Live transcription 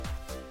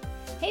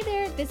Hey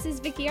there, this is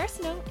Vicki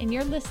Arsenault, and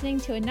you're listening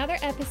to another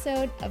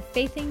episode of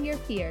Faithing Your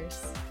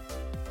Fears.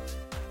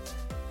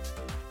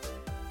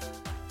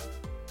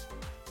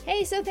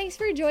 Hey, so thanks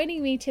for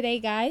joining me today,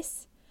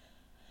 guys.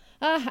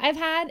 I've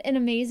had an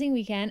amazing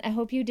weekend. I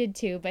hope you did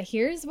too, but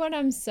here's what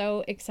I'm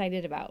so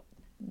excited about.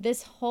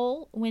 This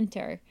whole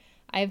winter,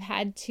 I've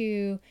had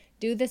to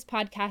do this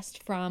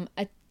podcast from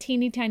a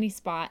teeny tiny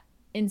spot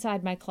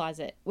inside my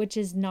closet, which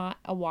is not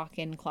a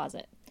walk-in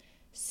closet.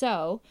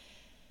 So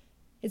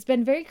it's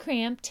been very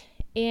cramped,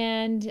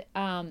 and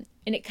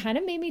it kind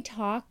of made me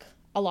talk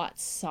a lot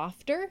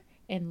softer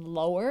and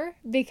lower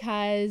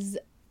because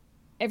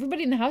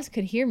everybody in the house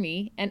could hear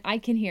me, and I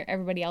can hear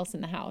everybody else in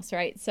the house,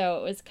 right? So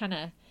it was kind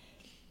of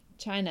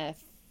trying to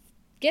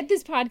get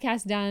this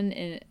podcast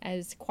done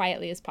as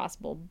quietly as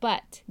possible.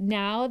 But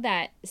now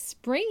that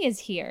spring is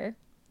here,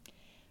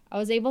 I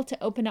was able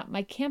to open up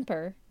my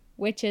camper,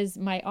 which is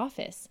my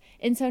office.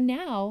 And so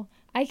now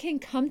I can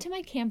come to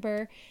my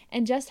camper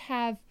and just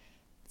have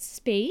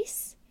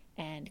space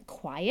and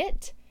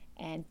quiet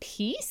and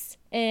peace,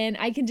 and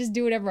I can just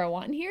do whatever I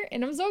want in here,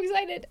 and I'm so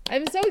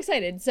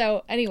excited.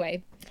 So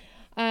anyway,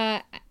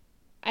 I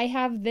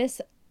have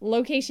this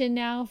location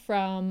now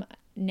from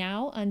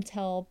now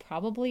until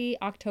probably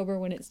October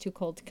when it's too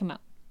cold to come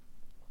out.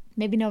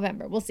 Maybe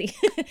November, we'll see.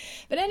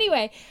 But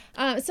anyway,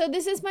 so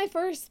this is my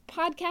first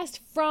podcast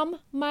from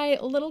my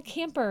little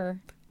camper.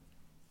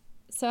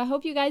 So I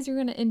hope you guys are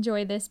going to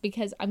enjoy this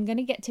because I'm going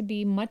to get to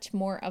be much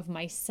more of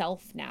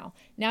myself now.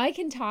 Now I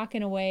can talk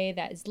in a way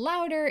that is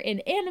louder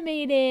and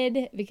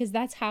animated because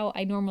that's how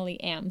I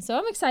normally am. So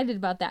I'm excited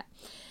about that.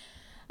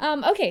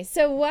 Okay,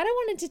 so what I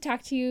wanted to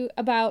talk to you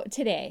about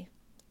today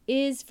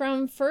is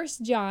from 1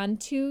 John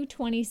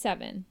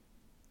 2:27.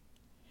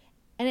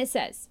 And it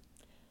says,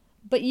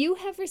 "But you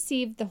have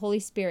received the Holy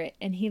Spirit,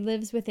 and He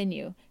lives within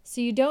you, so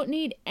you don't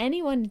need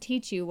anyone to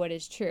teach you what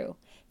is true.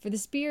 For the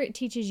Spirit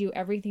teaches you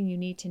everything you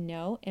need to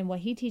know, and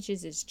what He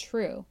teaches is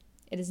true.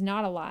 It is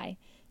not a lie.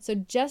 So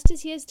just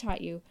as He has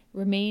taught you,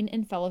 remain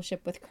in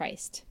fellowship with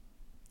Christ."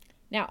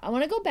 Now, I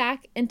want to go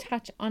back and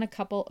touch on a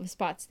couple of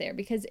spots there,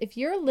 because if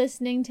you're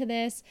listening to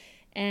this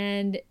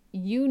and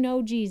you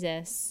know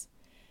Jesus,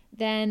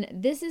 then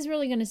this is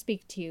really going to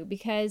speak to you,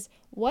 because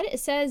what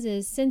it says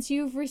is, since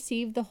you've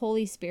received the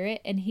Holy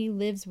Spirit and He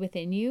lives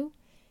within you,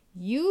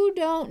 you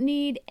don't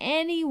need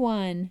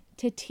anyone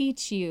to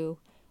teach you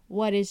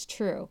what is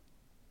true.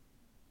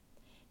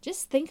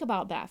 Just think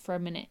about that for a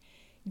minute.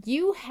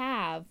 You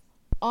have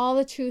all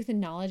the truth and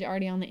knowledge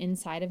already on the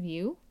inside of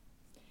you.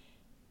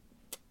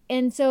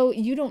 And so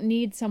you don't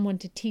need someone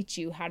to teach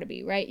you how to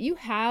be, right? You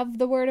have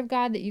the Word of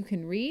God that you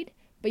can read,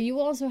 but you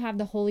also have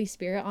the Holy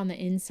Spirit on the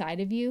inside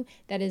of you.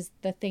 That is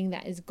the thing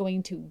that is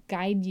going to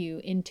guide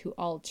you into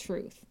all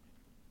truth.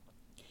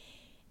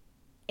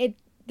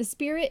 The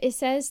Spirit, it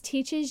says,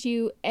 teaches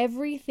you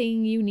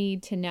everything you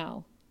need to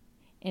know.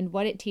 And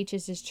what it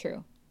teaches is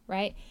true,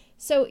 right?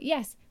 So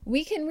yes,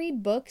 we can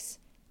read books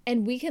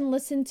and we can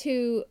listen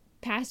to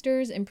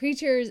pastors and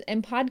preachers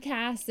and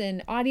podcasts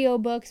and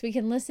audiobooks. We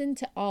can listen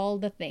to all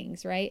the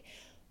things, right?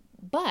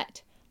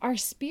 But our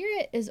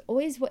spirit is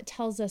always what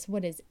tells us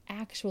what is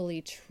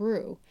actually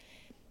true.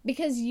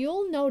 Because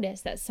you'll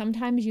notice that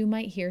sometimes you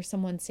might hear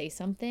someone say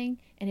something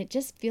and it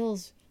just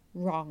feels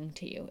wrong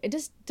to you. It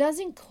just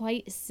doesn't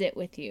quite sit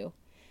with you.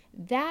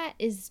 That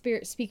is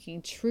Spirit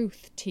speaking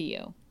truth to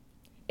you.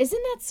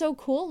 Isn't that so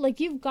cool? Like,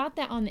 you've got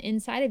that on the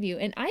inside of you.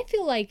 And I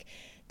feel like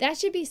that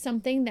should be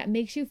something that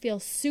makes you feel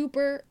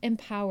super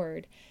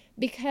empowered,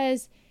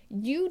 because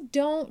you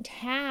don't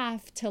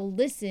have to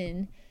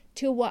listen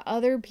to what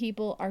other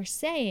people are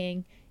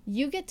saying.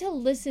 You get to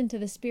listen to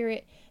the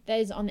Spirit that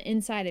is on the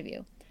inside of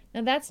you.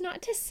 Now, that's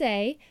not to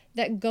say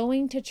that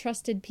going to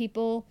trusted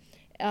people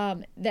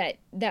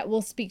that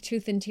will speak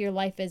truth into your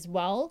life as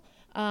well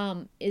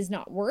is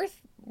not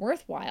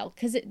worthwhile,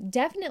 because it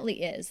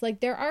definitely is.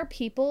 Like, there are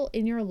people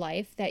in your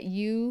life that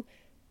you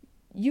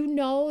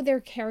know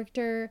their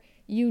character,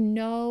 you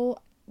know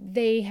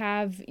they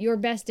have your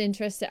best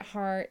interests at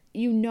heart,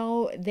 you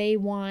know they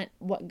want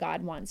what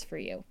God wants for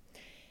you.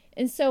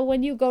 And so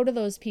when you go to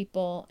those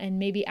people and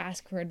maybe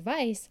ask for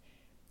advice,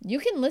 you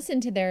can listen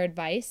to their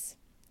advice,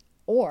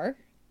 or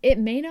it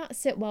may not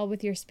sit well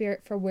with your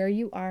spirit for where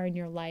you are in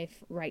your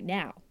life right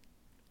now.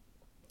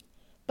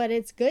 But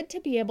it's good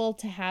to be able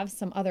to have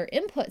some other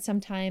input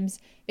sometimes,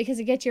 because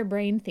it gets your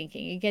brain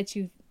thinking. It gets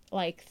you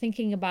like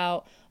thinking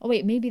about, oh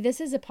wait, maybe this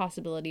is a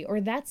possibility,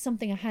 or that's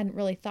something I hadn't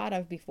really thought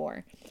of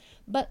before.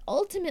 But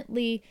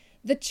ultimately,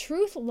 the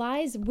truth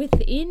lies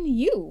within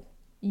you.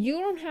 You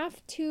don't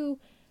have to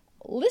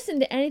listen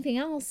to anything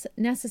else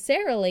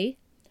necessarily,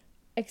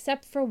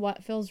 except for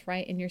what feels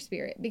right in your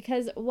spirit.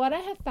 Because what I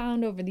have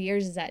found over the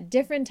years is that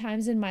different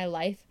times in my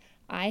life,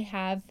 I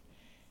have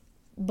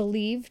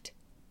believed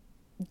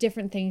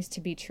different things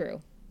to be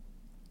true.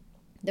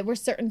 There were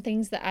certain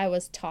things that I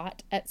was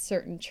taught at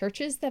certain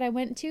churches that I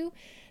went to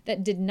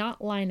that did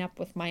not line up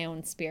with my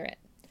own spirit.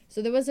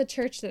 So there was a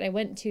church that I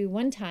went to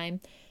one time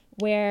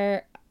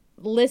where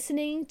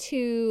listening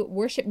to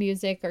worship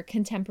music or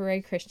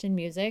contemporary Christian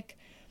music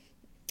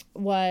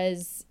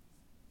was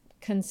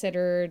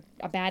considered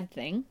a bad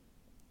thing.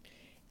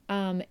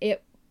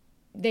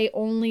 They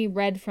only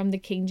read from the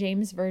King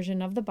James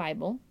version of the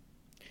Bible,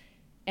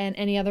 and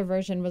any other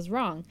version was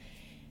wrong.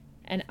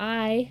 And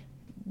I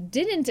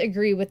didn't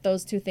agree with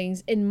those two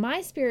things. In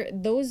my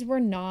spirit, those were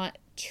not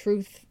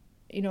truth.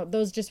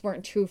 Those just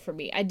weren't true for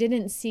me. I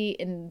didn't see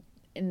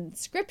in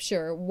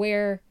scripture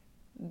where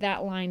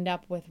that lined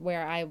up with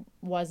where I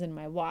was in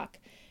my walk.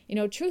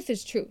 Truth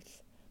is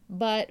truth.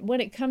 But when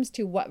it comes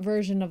to what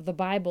version of the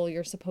Bible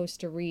you're supposed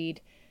to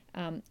read,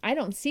 I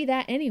don't see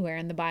that anywhere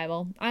in the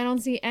Bible. I don't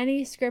see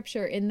any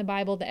scripture in the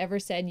Bible that ever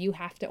said you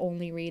have to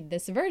only read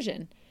this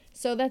version.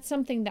 So that's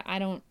something that I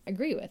don't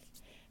agree with.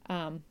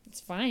 It's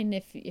fine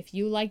if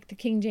you like the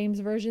King James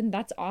version,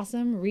 that's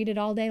awesome. Read it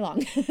all day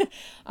long.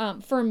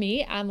 For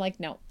me, I'm like,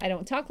 no, I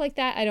don't talk like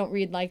that. I don't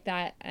read like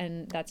that.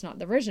 And that's not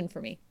the version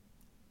for me.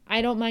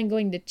 I don't mind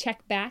going to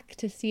check back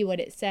to see what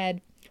it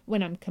said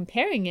when I'm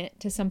comparing it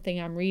to something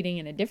I'm reading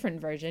in a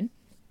different version.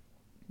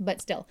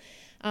 But still,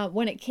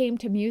 when it came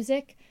to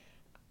music,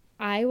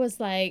 I was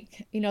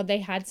like, they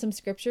had some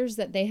scriptures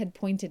that they had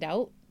pointed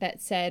out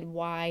that said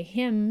why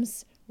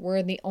hymns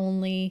were the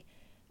only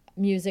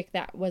music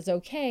that was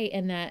okay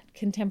and that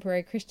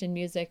contemporary Christian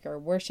music or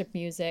worship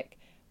music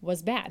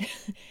was bad.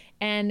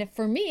 And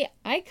for me,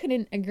 I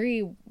couldn't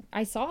agree.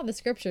 I saw the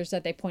scriptures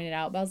that they pointed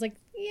out, but I was like,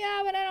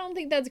 yeah, but I don't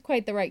think that's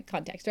quite the right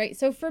context, right?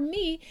 So for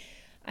me,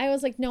 I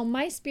was like, no,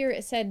 my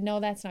spirit said, no,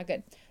 that's not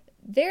good.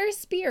 Their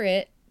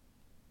spirit,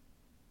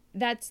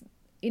 that's,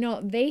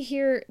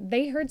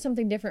 they heard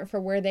something different for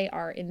where they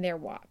are in their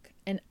walk.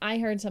 And I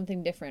heard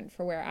something different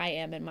for where I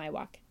am in my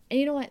walk. And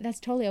you know what? That's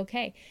totally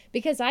okay.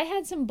 Because I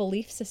had some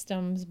belief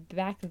systems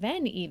back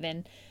then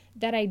even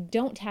that I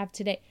don't have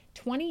today.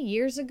 20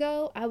 years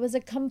ago, I was a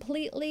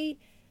completely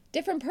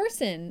different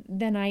person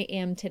than I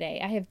am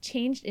today. I have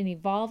changed and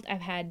evolved.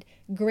 I've had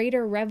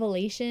greater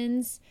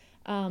revelations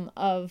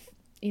of,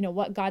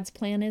 what God's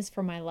plan is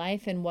for my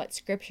life and what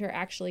scripture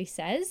actually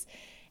says.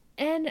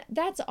 And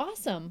that's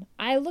awesome.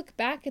 I look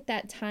back at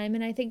that time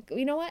and I think,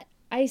 you know what?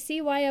 I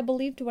see why I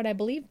believed what I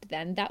believed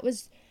then. That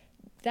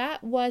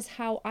was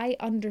how I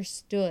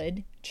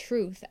understood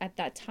truth at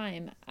that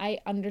time. I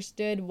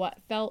understood what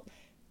felt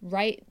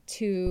right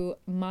to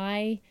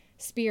my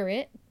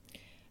spirit.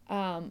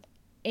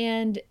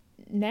 And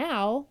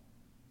now,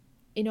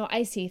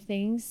 I see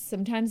things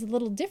sometimes a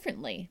little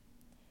differently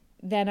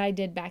than I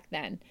did back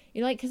then.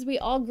 Because we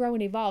all grow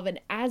and evolve. And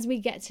as we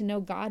get to know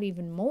God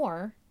even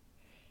more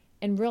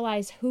and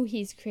realize who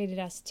He's created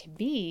us to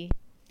be,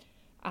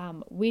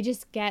 we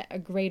just get a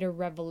greater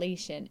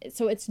revelation.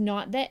 So it's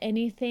not that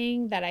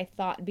anything that I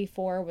thought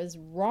before was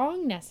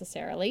wrong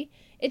necessarily.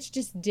 It's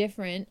just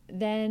different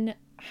than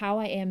how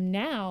I am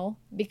now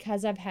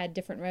because I've had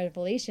different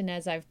revelation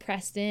as I've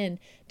pressed in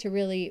to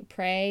really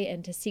pray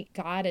and to seek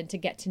God and to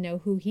get to know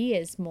who He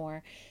is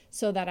more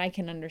so that I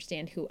can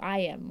understand who I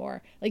am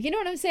more. Like, you know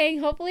what I'm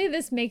saying? Hopefully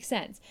this makes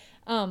sense.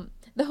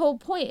 The whole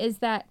point is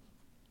that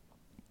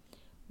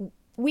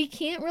we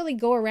can't really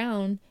go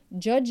around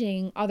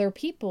judging other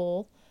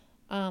people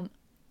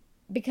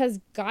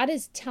because God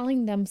is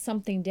telling them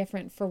something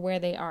different for where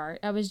they are.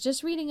 I was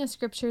just reading a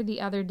scripture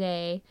the other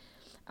day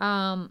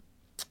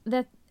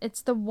that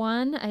it's the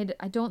one,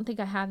 I don't think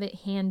I have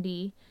it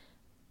handy,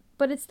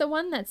 but it's the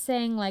one that's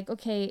saying like,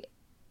 okay,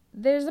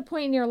 there's a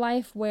point in your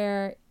life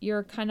where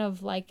you're kind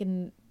of like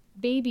in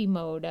baby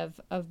mode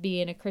of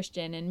being a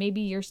Christian, and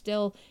maybe you're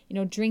still,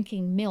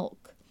 drinking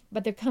milk,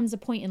 but there comes a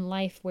point in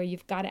life where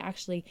you've got to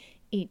actually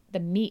eat the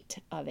meat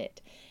of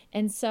it.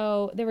 And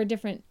so there were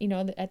different,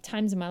 at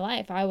times in my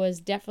life, I was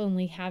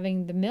definitely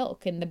having the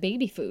milk and the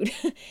baby food.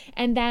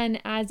 And then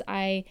as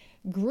I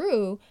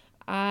grew,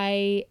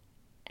 I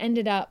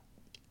ended up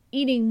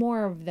eating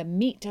more of the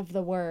meat of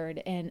the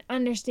word and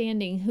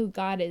understanding who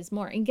God is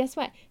more. And guess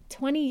what?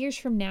 20 years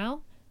from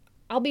now,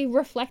 I'll be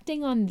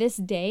reflecting on this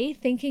day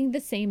thinking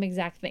the same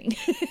exact thing.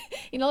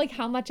 Like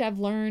how much I've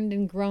learned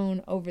and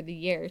grown over the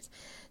years.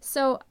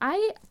 So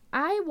I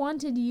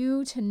wanted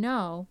you to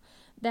know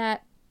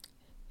that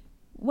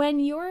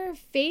when you're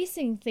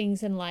facing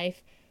things in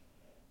life,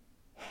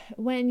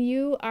 when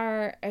you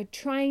are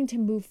trying to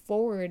move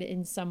forward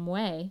in some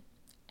way,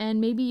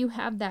 and maybe you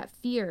have that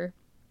fear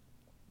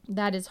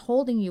that is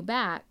holding you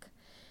back,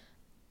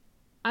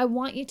 I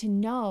want you to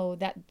know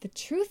that the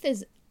truth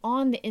is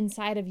on the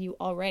inside of you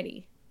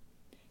already.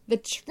 The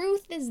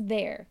truth is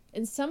there.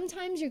 And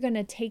sometimes you're going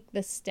to take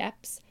the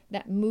steps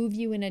that move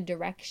you in a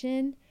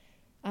direction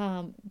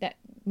that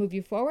move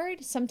you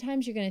forward.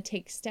 Sometimes you're going to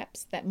take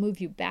steps that move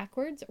you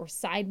backwards or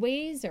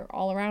sideways or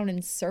all around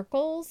in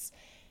circles.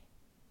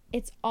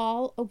 It's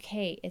all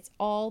okay. It's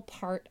all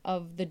part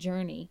of the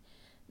journey.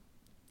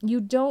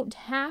 You don't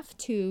have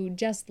to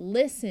just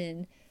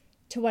listen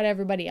to what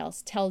everybody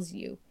else tells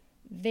you.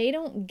 They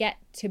don't get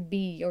to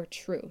be your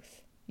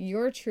truth.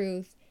 Your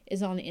truth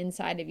is on the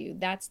inside of you.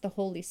 That's the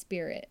Holy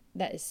Spirit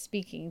that is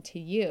speaking to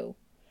you.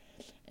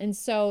 And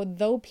so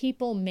though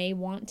people may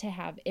want to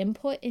have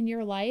input in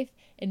your life,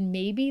 and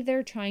maybe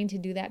they're trying to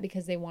do that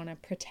because they want to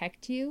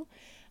protect you,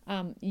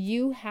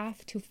 You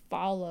have to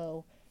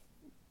follow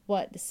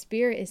what the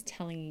Spirit is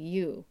telling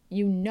you.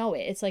 You know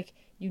it. It's like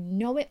you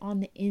know it on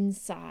the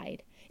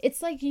inside.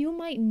 It's like you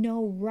might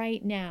know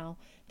right now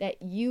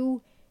that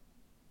you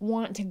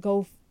want to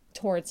go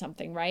towards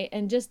something, right?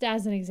 And just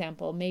as an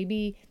example,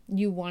 maybe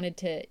you wanted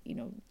to,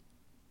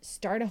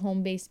 start a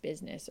home-based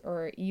business,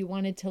 or you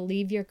wanted to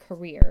leave your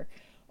career,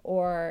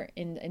 or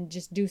and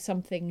just do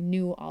something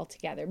new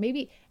altogether.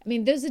 Maybe,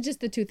 those are just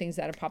the two things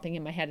that are popping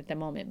in my head at the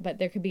moment, but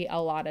there could be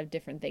a lot of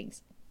different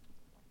things.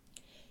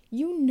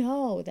 You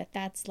know that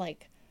that's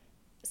like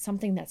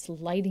something that's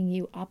lighting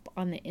you up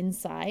on the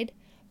inside,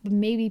 but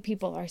maybe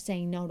people are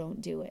saying, no,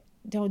 don't do it.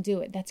 Don't do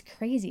it. That's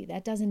crazy.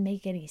 That doesn't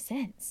make any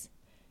sense.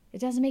 It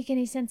doesn't make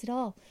any sense at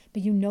all,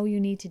 but you know you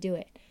need to do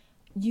it.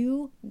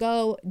 You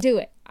go do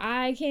it.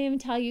 I can't even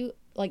tell you,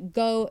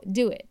 go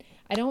do it.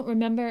 I don't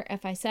remember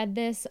if I said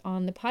this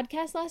on the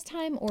podcast last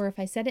time or if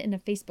I said it in a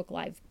Facebook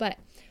Live, but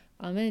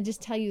I'm going to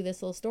just tell you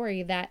this little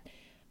story that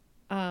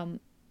I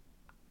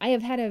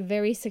have had a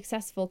very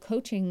successful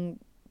coaching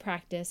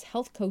practice,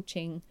 health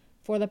coaching,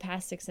 for the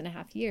past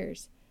 6.5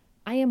 years.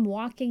 I am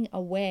walking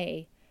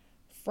away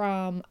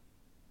from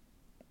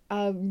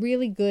a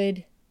really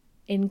good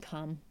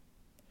income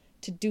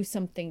to do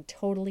something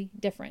totally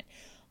different.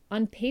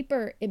 On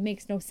paper, it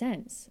makes no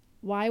sense.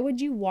 Why would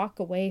you walk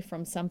away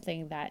from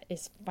something that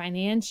is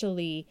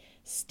financially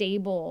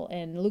stable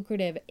and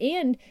lucrative,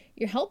 and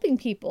you're helping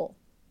people,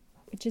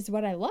 which is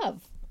what I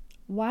love?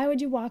 Why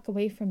would you walk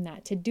away from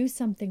that to do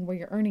something where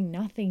you're earning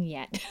nothing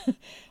yet?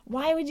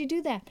 Why would you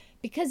do that?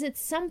 Because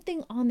it's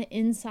something on the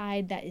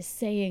inside that is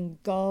saying,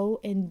 go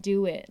and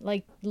do it.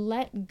 Like,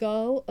 let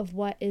go of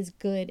what is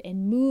good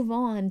and move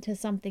on to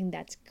something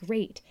that's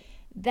great.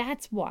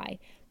 That's why.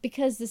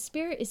 Because the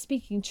Spirit is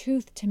speaking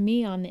truth to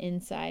me on the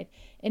inside.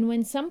 And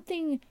when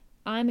something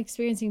I'm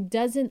experiencing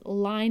doesn't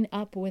line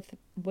up with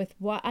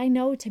what I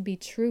know to be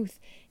truth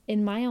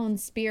in my own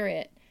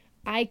spirit,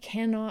 I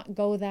cannot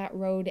go that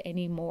road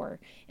anymore.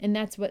 And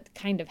that's what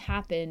kind of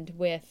happened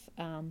with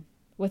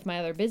my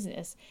other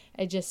business.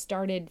 I just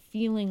started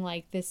feeling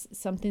like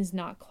something's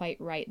not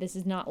quite right. This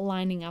is not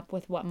lining up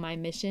with what my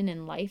mission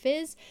in life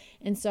is.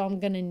 And so I'm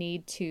going to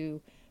need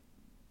to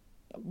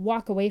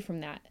walk away from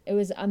that. It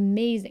was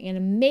an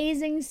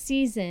amazing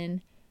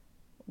season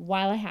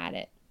while I had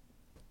it.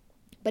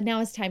 But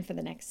now it's time for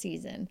the next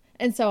season.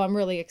 And so I'm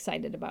really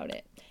excited about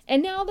it.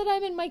 And now that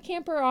I'm in my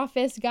camper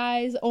office,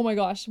 guys, oh my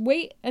gosh,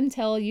 wait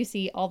until you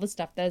see all the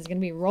stuff that is going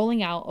to be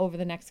rolling out over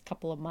the next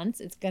couple of months.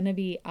 It's going to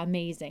be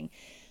amazing.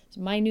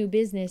 So my new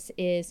business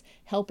is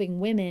helping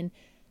women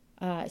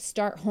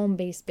start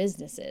home-based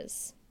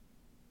businesses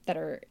that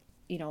are,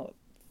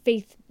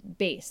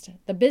 faith-based.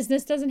 The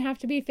business doesn't have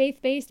to be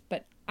faith-based,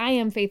 but I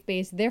am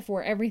faith-based.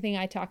 Therefore, everything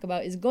I talk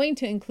about is going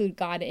to include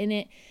God in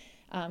it.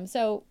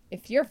 So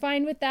if you're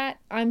fine with that,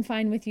 I'm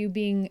fine with you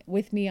being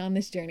with me on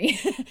this journey.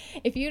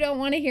 If you don't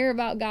want to hear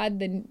about God,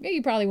 then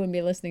you probably wouldn't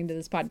be listening to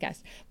this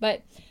podcast.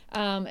 But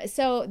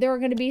so there are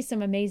going to be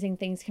some amazing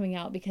things coming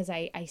out because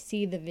I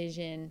see the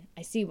vision.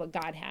 I see what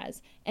God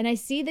has. And I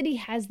see that He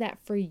has that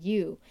for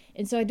you.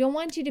 And so I don't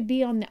want you to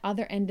be on the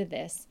other end of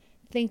this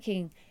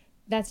thinking,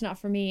 that's not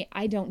for me.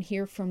 I don't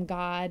hear from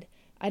God.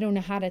 I don't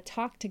know how to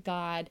talk to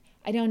God.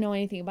 I don't know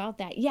anything about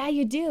that. Yeah,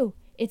 you do.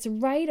 It's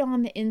right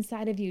on the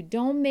inside of you.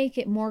 Don't make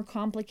it more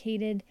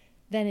complicated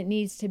than it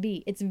needs to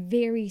be. It's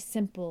very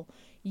simple.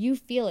 You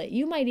feel it.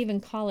 You might even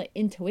call it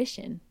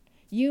intuition.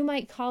 You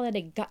might call it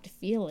a gut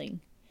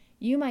feeling.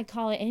 You might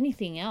call it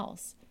anything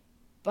else.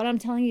 But I'm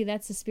telling you,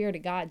 that's the Spirit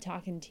of God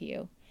talking to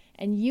you.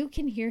 And you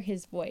can hear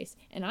His voice.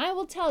 And I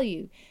will tell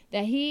you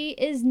that He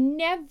is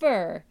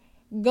never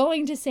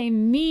going to say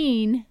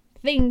mean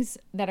things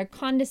that are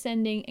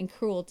condescending and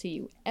cruel to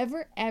you.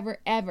 Ever, ever,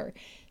 ever.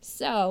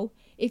 So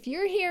if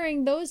you're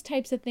hearing those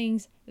types of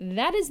things,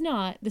 that is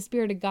not the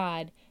Spirit of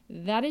God.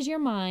 That is your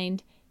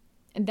mind,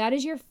 and that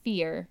is your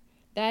fear.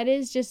 That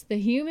is just the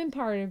human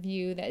part of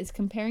you that is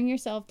comparing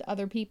yourself to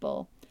other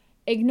people.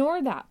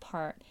 Ignore that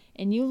part,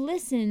 and you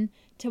listen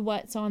to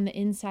what's on the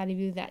inside of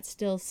you, that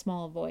still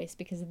small voice,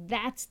 because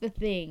that's the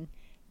thing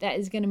that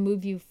is going to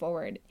move you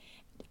forward.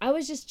 I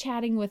was just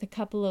chatting with a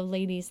couple of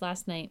ladies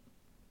last night,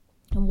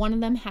 and one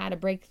of them had a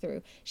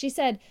breakthrough. She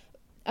said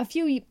a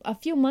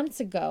few months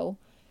ago,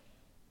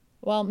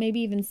 well, maybe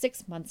even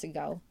 6 months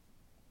ago,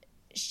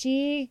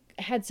 she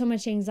had so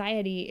much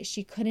anxiety,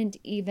 she couldn't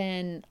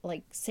even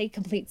say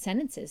complete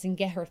sentences and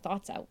get her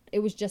thoughts out. It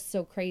was just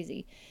so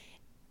crazy.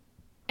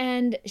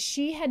 And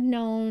she had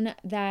known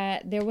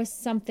that there was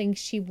something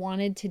she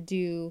wanted to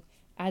do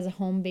as a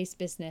home-based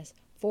business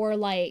for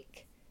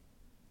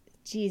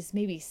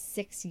maybe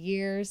 6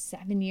 years,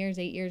 7 years,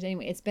 8 years.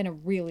 Anyway, it's been a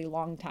really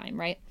long time,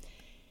 right?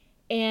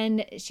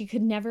 And she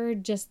could never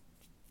just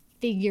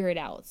figure it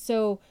out.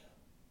 So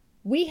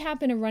we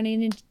happened to run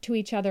into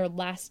each other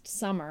last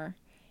summer,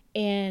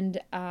 and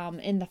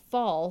in the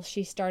fall,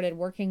 she started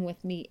working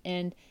with me.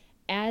 And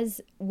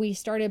as we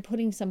started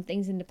putting some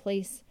things into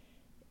place,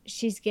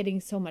 she's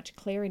getting so much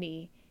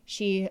clarity.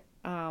 She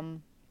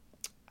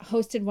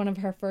hosted one of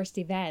her first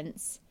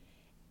events,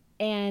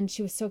 And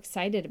she was so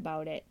excited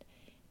about it.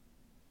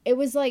 It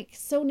was like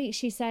so neat.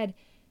 She said,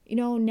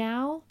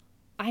 now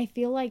I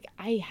feel like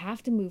I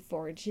have to move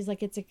forward. She's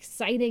like, it's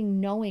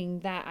exciting knowing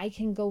that I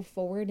can go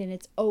forward and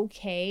it's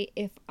okay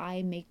if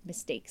I make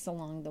mistakes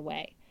along the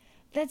way.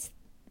 That's,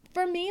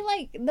 for me,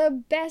 like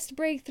the best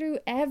breakthrough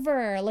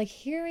ever, like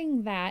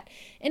hearing that.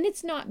 And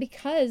it's not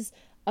because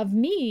of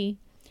me.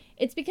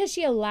 It's because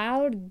she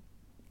allowed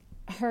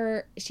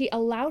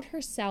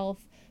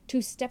herself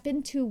to step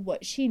into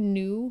what she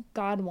knew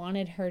God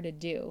wanted her to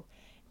do.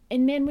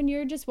 And man, when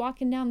you're just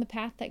walking down the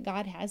path that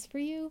God has for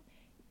you,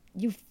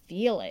 you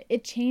feel it.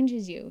 It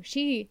changes you.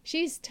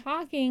 She's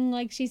talking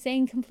like she's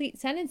saying complete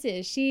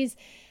sentences. She's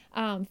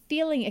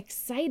feeling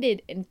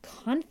excited and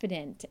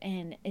confident.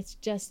 And it's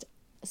just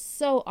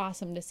so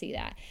awesome to see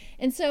that.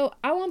 And so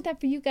I want that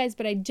for you guys,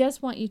 but I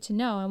just want you to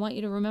know, I want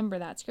you to remember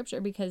that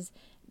scripture because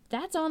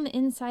that's on the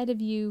inside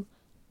of you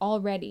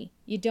already.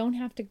 You don't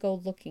have to go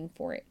looking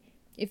for it.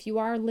 If you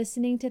are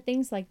listening to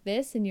things like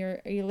this and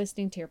you're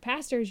listening to your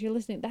pastors,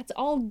 that's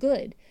all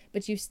good,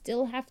 but you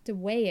still have to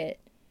weigh it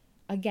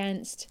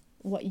against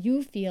what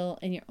you feel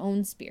in your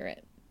own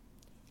spirit.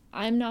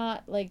 I'm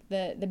not like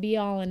the be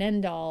all and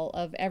end all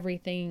of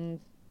everything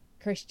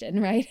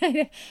Christian, right?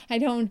 I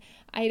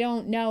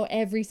don't know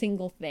every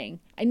single thing.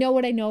 I know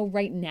what I know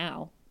right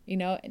now.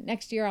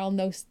 Next year I'll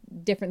know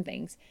different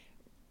things.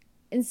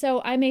 And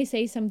so I may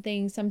say some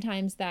things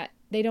sometimes that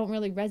they don't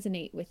really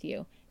resonate with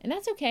you. And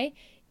that's okay.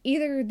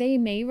 Either they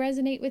may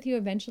resonate with you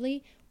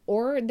eventually,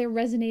 or they're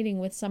resonating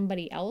with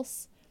somebody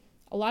else.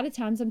 A lot of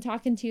times I'm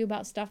talking to you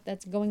about stuff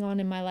that's going on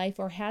in my life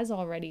or has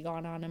already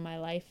gone on in my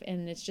life,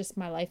 and it's just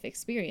my life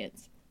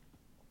experience.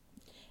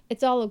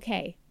 It's all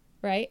okay,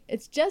 right?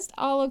 It's just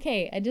all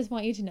okay. I just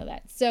want you to know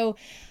that. So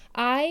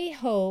I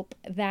hope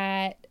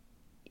that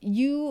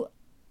you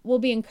will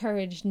be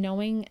encouraged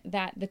knowing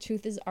that the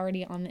truth is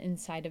already on the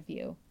inside of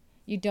you.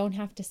 You don't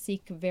have to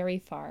seek very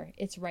far.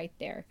 It's right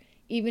there.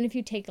 Even if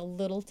you take a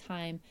little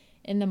time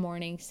in the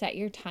morning, set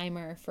your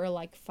timer for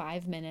like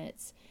 5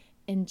 minutes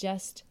and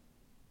just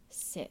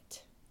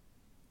sit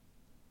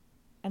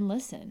and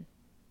listen.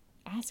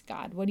 Ask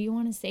God, what do you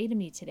want to say to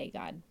me today,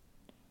 God?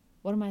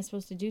 What am I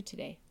supposed to do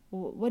today?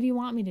 What do you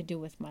want me to do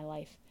with my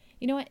life?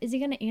 You know what? Is he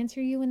going to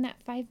answer you in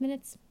that 5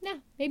 minutes? No,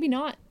 maybe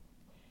not.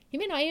 He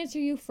may not answer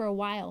you for a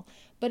while,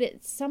 but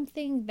it's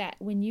something that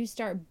when you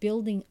start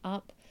building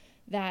up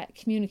that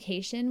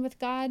communication with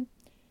God,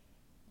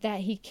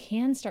 that he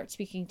can start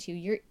speaking to you.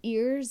 Your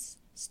ears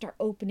start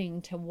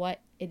opening to what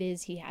it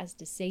is he has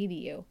to say to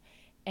you.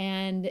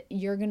 And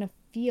you're going to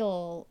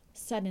feel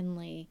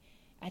suddenly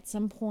at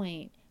some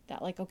point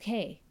that like,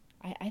 okay,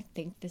 I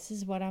think this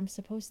is what I'm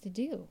supposed to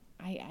do.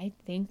 I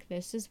think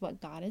this is what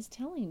God is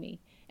telling me.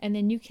 And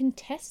then you can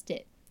test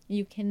it.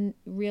 You can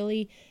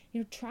really,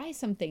 try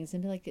some things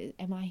and be like,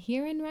 am I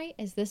hearing right?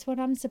 Is this what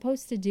I'm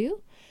supposed to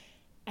do?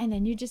 And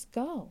then you just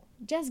go.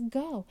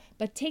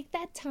 But take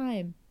that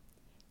time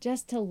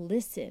just to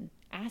listen.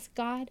 Ask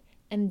God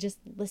and just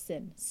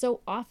listen. So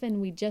often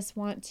we just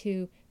want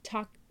to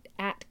talk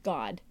at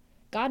God.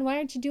 God, why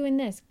aren't you doing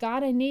this?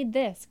 God, I need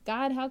this.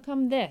 God, how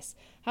come this?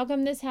 How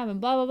come this happened?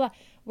 Blah, blah, blah.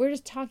 We're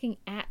just talking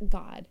at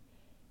God,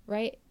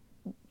 right?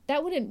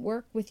 That wouldn't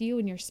work with you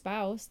and your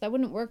spouse. That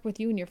wouldn't work with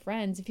you and your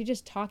friends. If you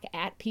just talk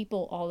at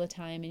people all the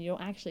time and you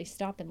don't actually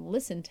stop and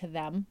listen to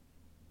them,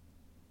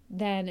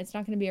 then it's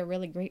not going to be a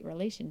really great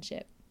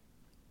relationship.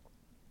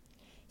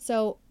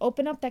 So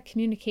open up that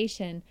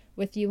communication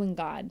with you and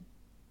God.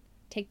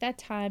 Take that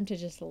time to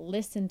just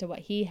listen to what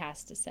he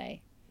has to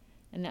say.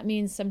 And that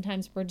means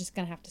sometimes we're just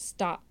going to have to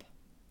stop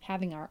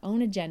having our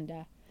own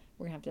agenda.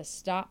 We're going to have to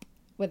stop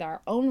with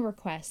our own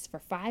requests for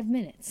 5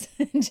 minutes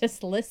and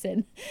just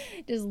listen.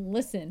 Just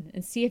listen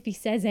and see if he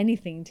says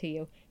anything to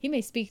you. He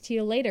may speak to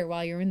you later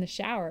while you're in the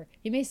shower.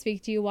 He may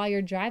speak to you while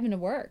you're driving to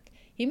work.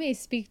 He may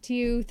speak to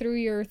you through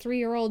your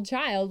 3-year-old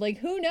child. Like,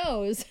 who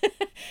knows?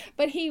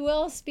 But he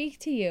will speak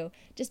to you.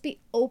 Just be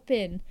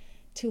open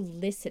to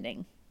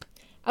listening.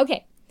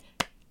 Okay.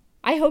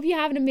 I hope you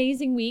have an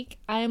amazing week.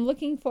 I am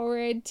looking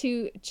forward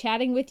to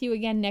chatting with you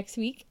again next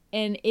week.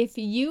 And if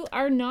you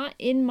are not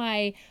in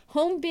my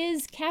Home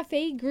Biz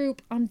Cafe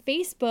group on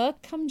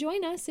Facebook, come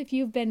join us. If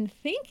you've been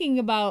thinking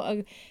about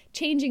a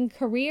changing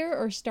career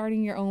or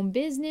starting your own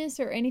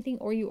business or anything,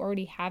 or you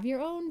already have your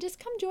own, just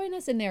come join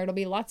us in there. It'll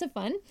be lots of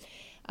fun.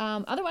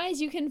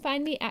 Otherwise, you can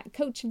find me at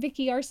Coach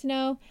Vicki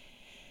Arsenault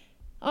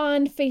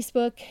on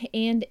Facebook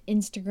and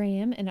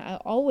Instagram, and I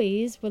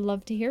always would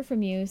love to hear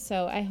from you.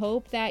 So I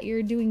hope that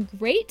you're doing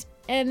great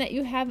and that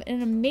you have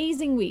an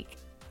amazing week.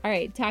 All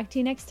right, talk to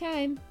you next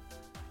time.